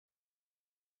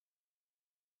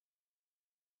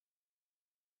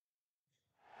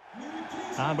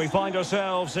And we find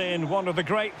ourselves in one of the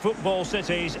great football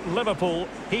cities, Liverpool,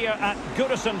 here at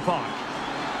Goodison Park.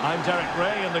 I'm Derek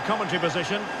Ray in the commentary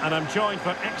position, and I'm joined for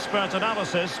expert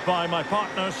analysis by my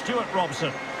partner, Stuart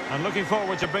Robson. And looking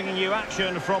forward to bringing you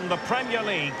action from the Premier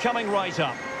League coming right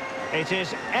up. It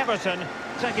is Everton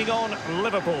taking on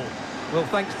Liverpool. Well,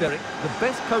 thanks, Derek. The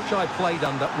best coach I played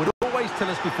under would always tell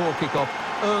us before kick-off,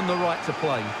 earn the right to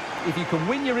play. If you can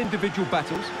win your individual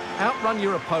battles, outrun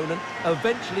your opponent,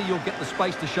 eventually you'll get the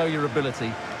space to show your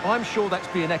ability. I'm sure that's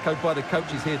being echoed by the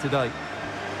coaches here today.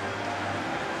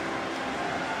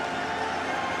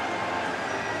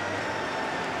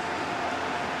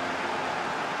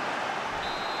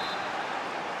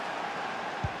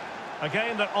 A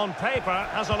game that on paper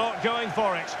has a lot going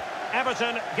for it.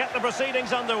 Everton get the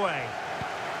proceedings underway.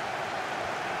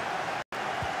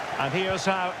 And here's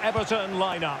how Everton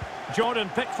line up. Jordan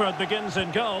Pickford begins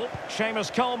in goal.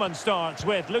 Seamus Coleman starts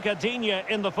with Luca Digne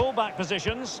in the full-back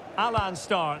positions. Alan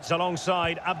starts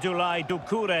alongside Abdoulaye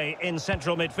Doucouré in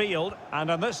central midfield. And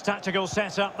in this tactical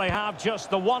setup, they have just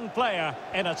the one player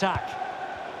in attack.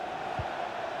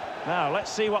 Now,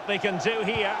 let's see what they can do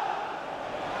here.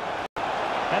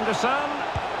 Henderson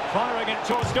firing it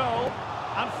towards goal.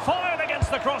 And fired against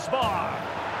the crossbar.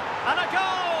 And a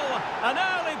goal! An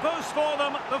early boost for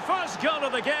them. The first goal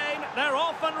of the game. They're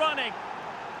off and running.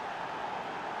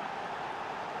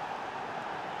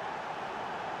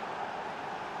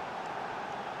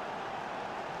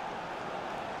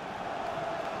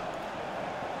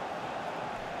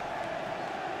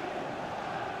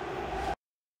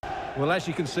 Well, as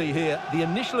you can see here, the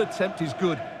initial attempt is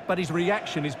good, but his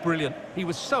reaction is brilliant. He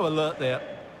was so alert there.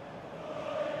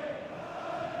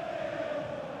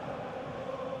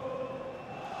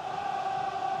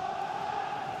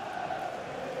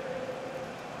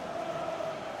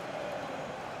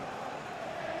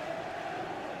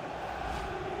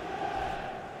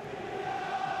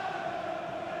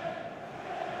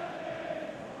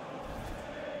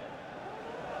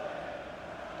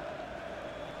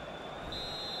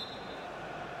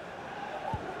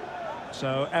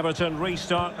 So Everton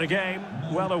restart the game,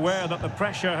 well aware that the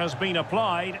pressure has been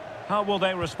applied. How will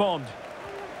they respond?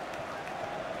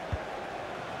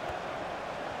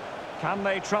 Can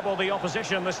they trouble the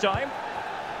opposition this time?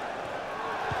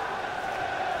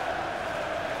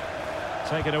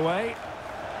 Take it away.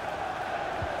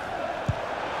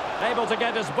 Able to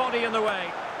get his body in the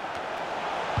way.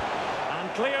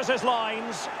 And clears his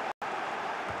lines.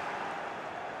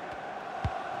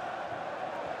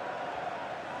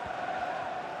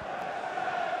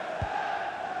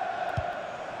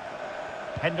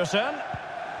 Henderson.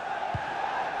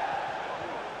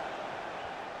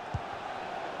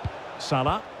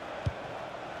 Salah.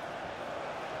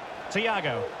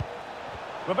 Thiago.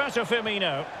 Roberto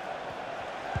Firmino.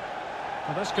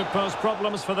 Well, this could pose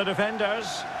problems for the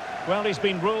defenders. Well, he's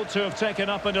been ruled to have taken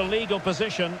up an illegal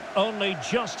position. Only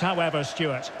just, however,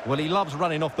 Stuart. Well, he loves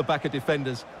running off the back of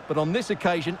defenders, but on this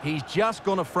occasion, he's just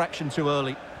gone a fraction too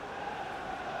early.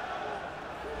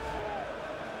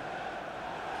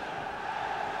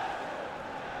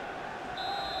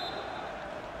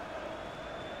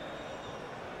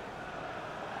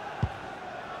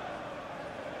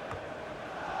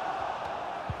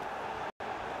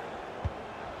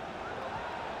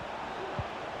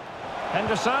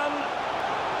 Henderson.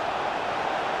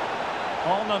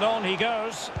 On and on he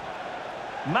goes.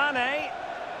 Mane.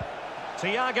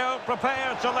 Thiago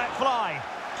prepared to let fly.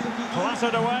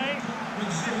 Clattered away.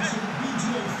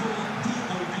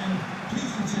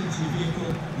 Please return to your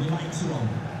vehicle. The lights are on.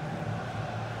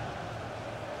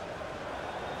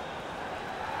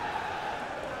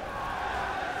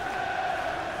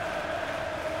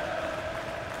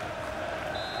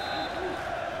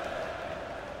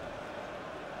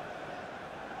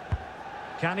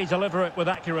 Can he deliver it with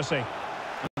accuracy?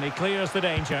 And he clears the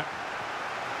danger.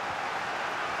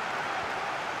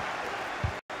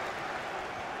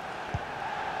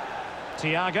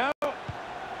 Thiago.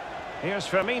 Here's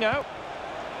Firmino.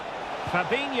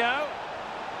 Fabinho.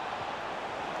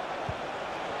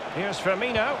 Here's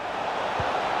Firmino.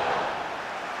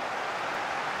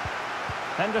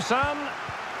 Henderson.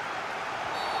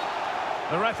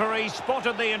 The referee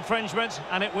spotted the infringement,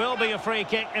 and it will be a free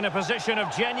kick in a position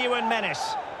of genuine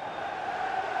menace.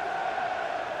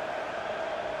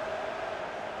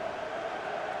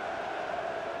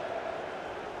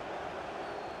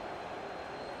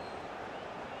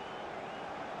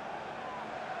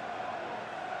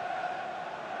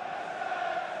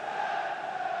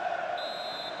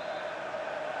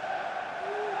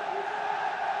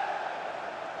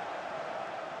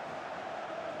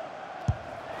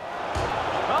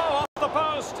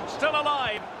 Still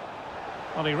alive.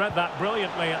 Well, he read that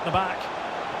brilliantly at the back.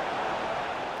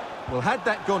 Well, had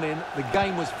that gone in, the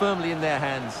game was firmly in their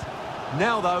hands.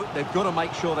 Now, though, they've got to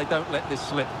make sure they don't let this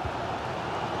slip.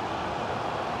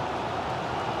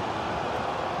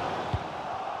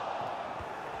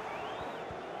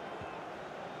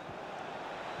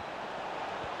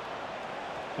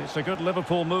 It's a good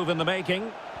Liverpool move in the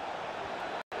making.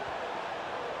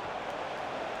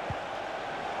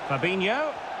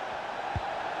 Fabinho.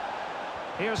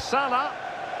 Here's Salah.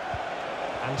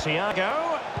 And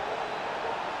Thiago.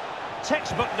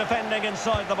 Textbook defending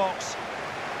inside the box.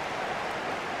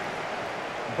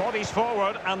 Bodies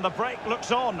forward and the break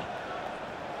looks on.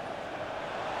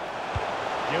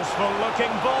 Useful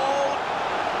looking ball.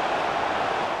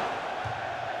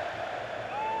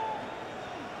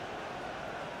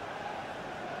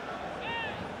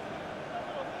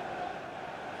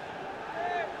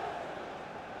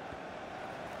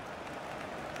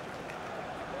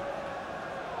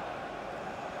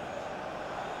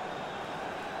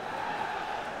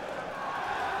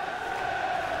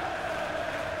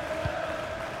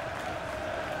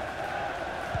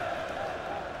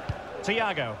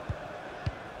 Thiago.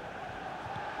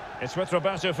 It's with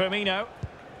Roberto Firmino.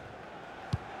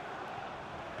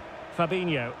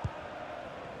 Fabinho.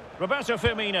 Roberto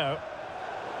Firmino.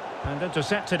 And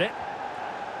intercepted it.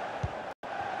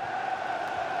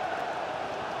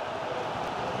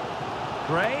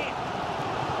 Gray.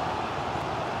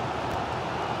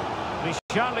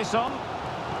 Richarlison.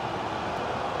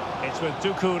 It's with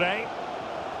Doucouré.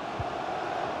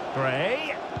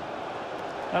 Gray.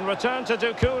 And return to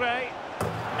Doucouré.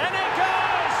 And it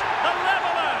goes! The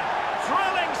leveller!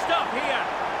 Thrilling stuff here.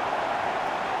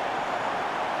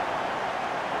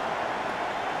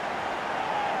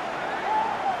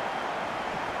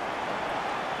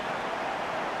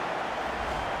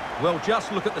 Well,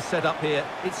 just look at the setup here.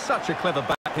 It's such a clever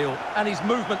backheel, and his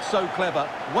movement's so clever.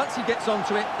 Once he gets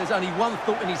onto it, there's only one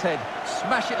thought in his head.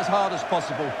 Smash it as hard as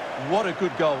possible. What a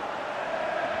good goal.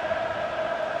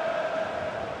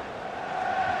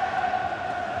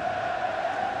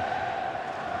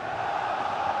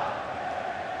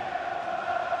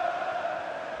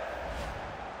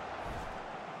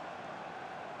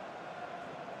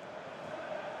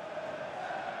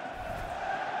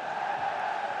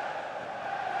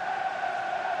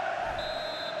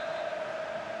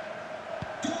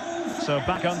 So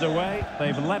back underway.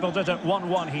 They've levelled it at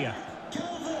 1-1 here.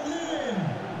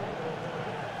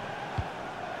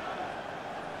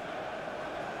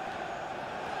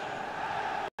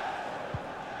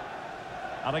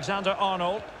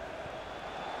 Alexander-Arnold.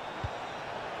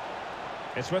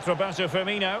 It's with Roberto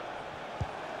Firmino.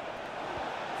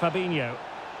 Fabinho.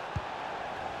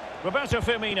 Roberto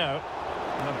Firmino.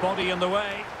 And a body in the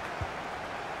way.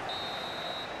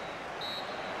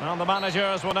 Well, the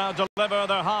managers will now deliver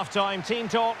their half-time team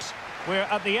talks. We're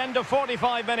at the end of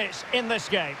 45 minutes in this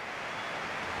game.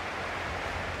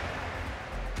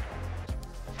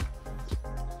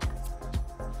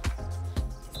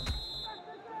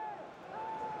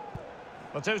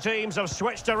 The two teams have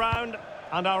switched around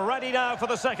and are ready now for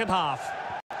the second half.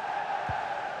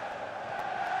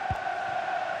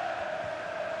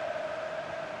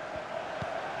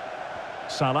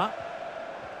 Salah.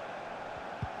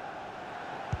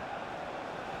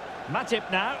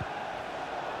 Matip now.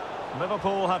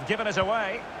 Liverpool have given it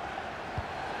away.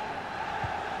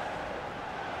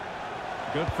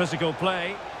 Good physical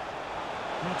play.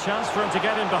 A chance for him to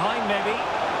get in behind, maybe.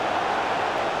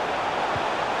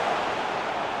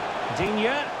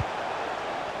 Digne.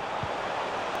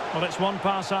 Well, it's one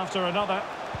pass after another.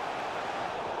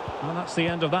 Well, that's the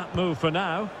end of that move for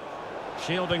now.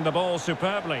 Shielding the ball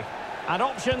superbly. And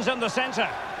options in the centre.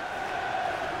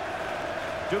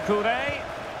 Doucouré.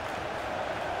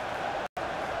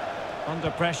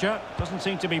 Under pressure, doesn't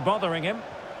seem to be bothering him.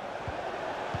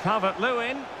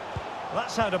 Calvert-Lewin.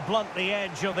 That's how to blunt the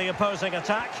edge of the opposing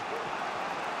attack.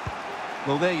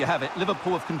 Well, there you have it.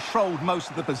 Liverpool have controlled most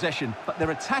of the possession, but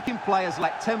their attacking players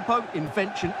lack tempo,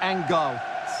 invention and goal.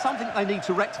 Something they need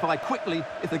to rectify quickly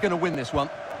if they're going to win this one.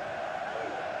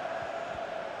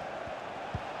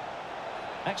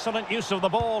 Excellent use of the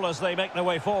ball as they make their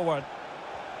way forward.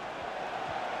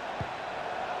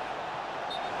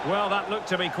 Well, that looked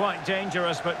to be quite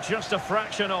dangerous, but just a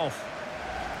fraction off.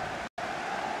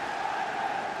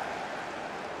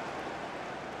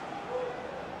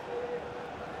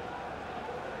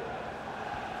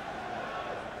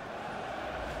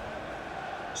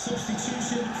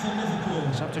 Substitution for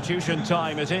Liverpool. Substitution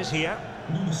time it is here.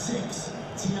 Number 6,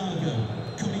 Thiago.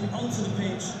 Coming onto the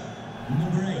pitch,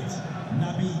 number 8,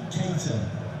 Naby Keita.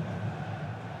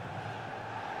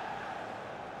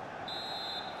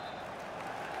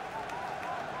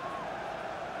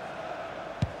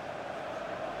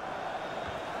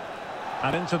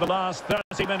 And into the last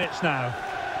 30 minutes now.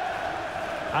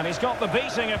 And he's got the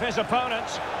beating of his opponent.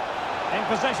 In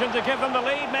position to give them the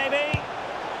lead, maybe.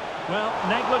 Well,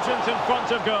 negligent in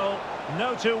front of goal.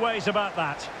 No two ways about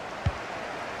that.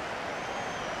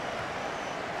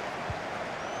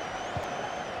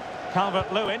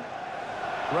 Calvert-Lewin.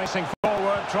 Racing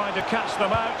forward, trying to catch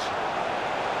them out.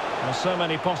 There's so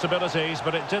many possibilities,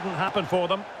 but it didn't happen for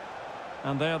them.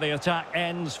 And there the attack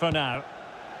ends for now.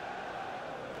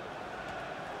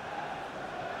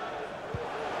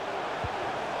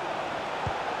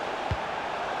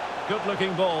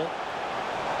 Good-looking ball.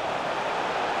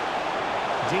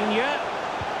 Digne.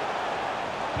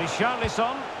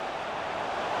 Richarlison.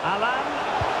 Alan.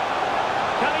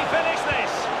 Can he finish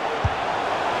this?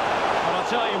 Well, I'll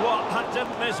tell you what, that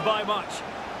didn't miss by much.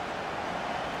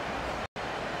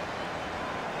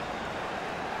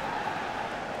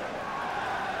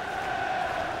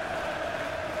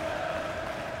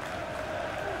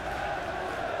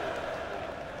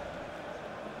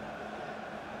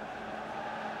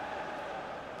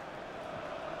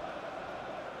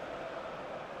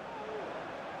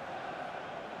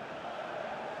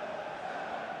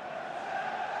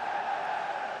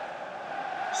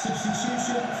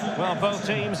 Well, both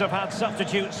teams have had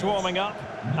substitutes warming up,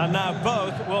 and now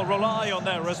both will rely on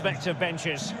their respective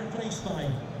benches. Replaced by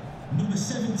number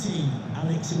 17,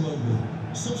 Alex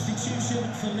Iwobi. Substitution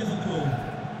for Liverpool.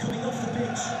 Coming off the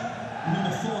pitch,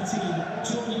 number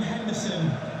 14, Jordan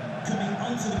Henderson. Coming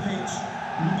onto the pitch,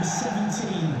 number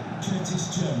 17,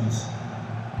 Curtis Jones.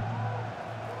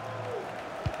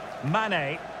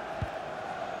 Mane.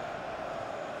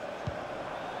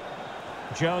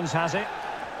 Jones has it.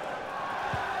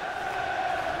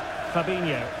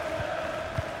 Fabinho.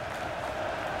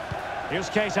 Here's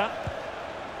Keita.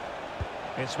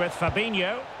 It's with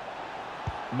Fabinho.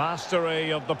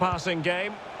 Mastery of the passing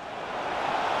game.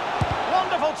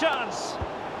 Wonderful chance.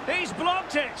 He's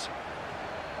blocked it.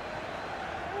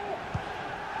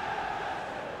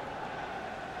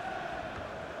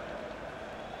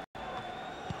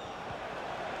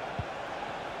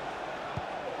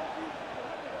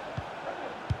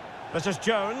 This is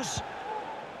Jones.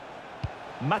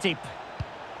 Matip.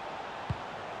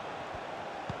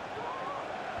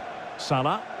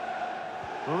 Salah.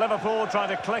 Liverpool trying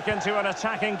to click into an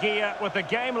attacking gear with the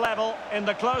game level in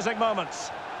the closing moments.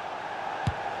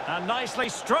 And nicely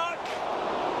struck.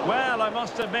 Well, I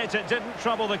must admit it didn't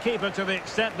trouble the keeper to the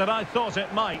extent that I thought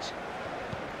it might.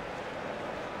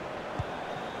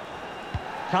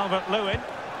 Calvert-Lewin.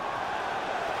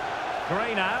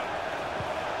 Gray now.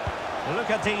 Look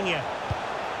at Digne.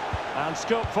 And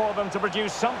scope for them to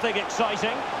produce something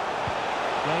exciting.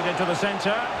 Played into the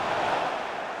centre.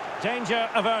 Danger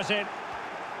averted.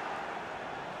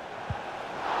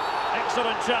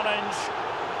 Excellent challenge.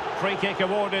 Free kick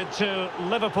awarded to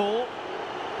Liverpool.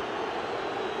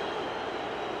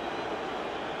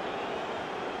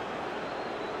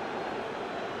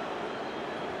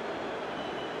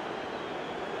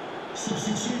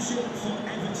 Substitution for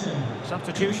Everton.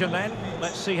 Substitution then.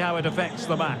 Let's see how it affects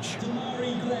the match.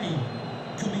 Gray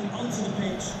coming onto the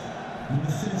pitch,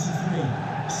 number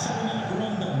 33, Solomon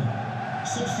Rondon.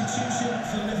 Substitution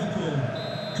for Liverpool.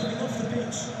 Coming off the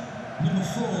pitch, number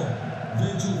 4,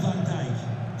 Virgil van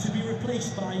Dijk. To be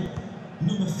replaced by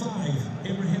number 5,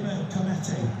 Ibrahima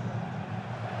Konate.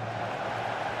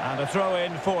 And a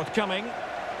throw-in forthcoming.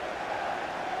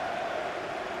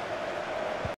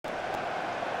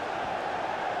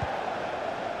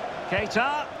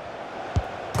 Keita.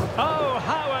 Oh,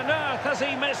 how on earth has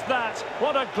he missed that?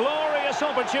 What a glorious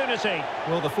opportunity.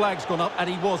 Well, the flag's gone up and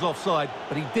he was offside,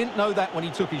 but he didn't know that when he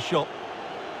took his shot.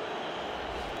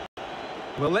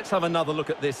 Well, let's have another look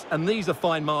at this, and these are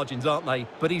fine margins, aren't they?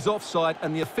 But he's offside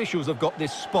and the officials have got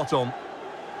this spot on.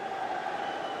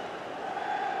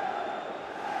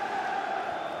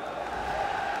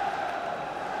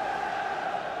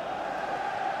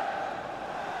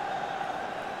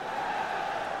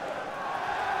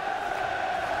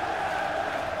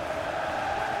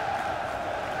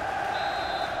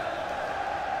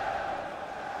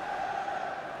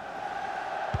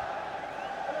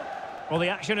 Well, the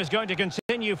action is going to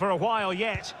continue for a while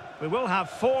yet. We will have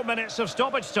 4 minutes of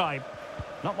stoppage time.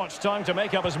 Not much time to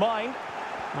make up his mind.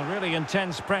 A really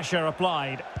intense pressure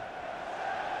applied.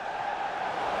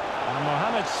 And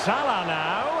Mohamed Salah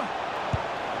now.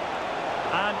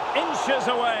 And inches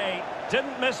away.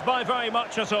 Didn't miss by very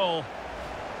much at all.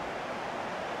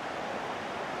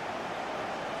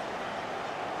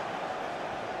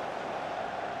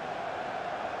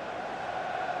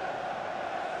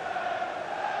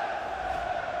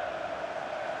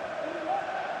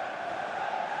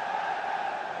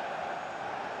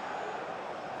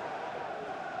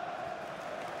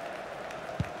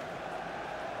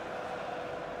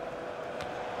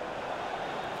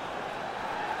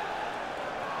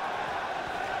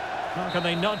 How can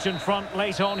they nudge in front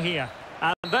late on here?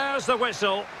 And there's the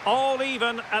whistle, all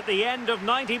even at the end of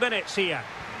 90 minutes here.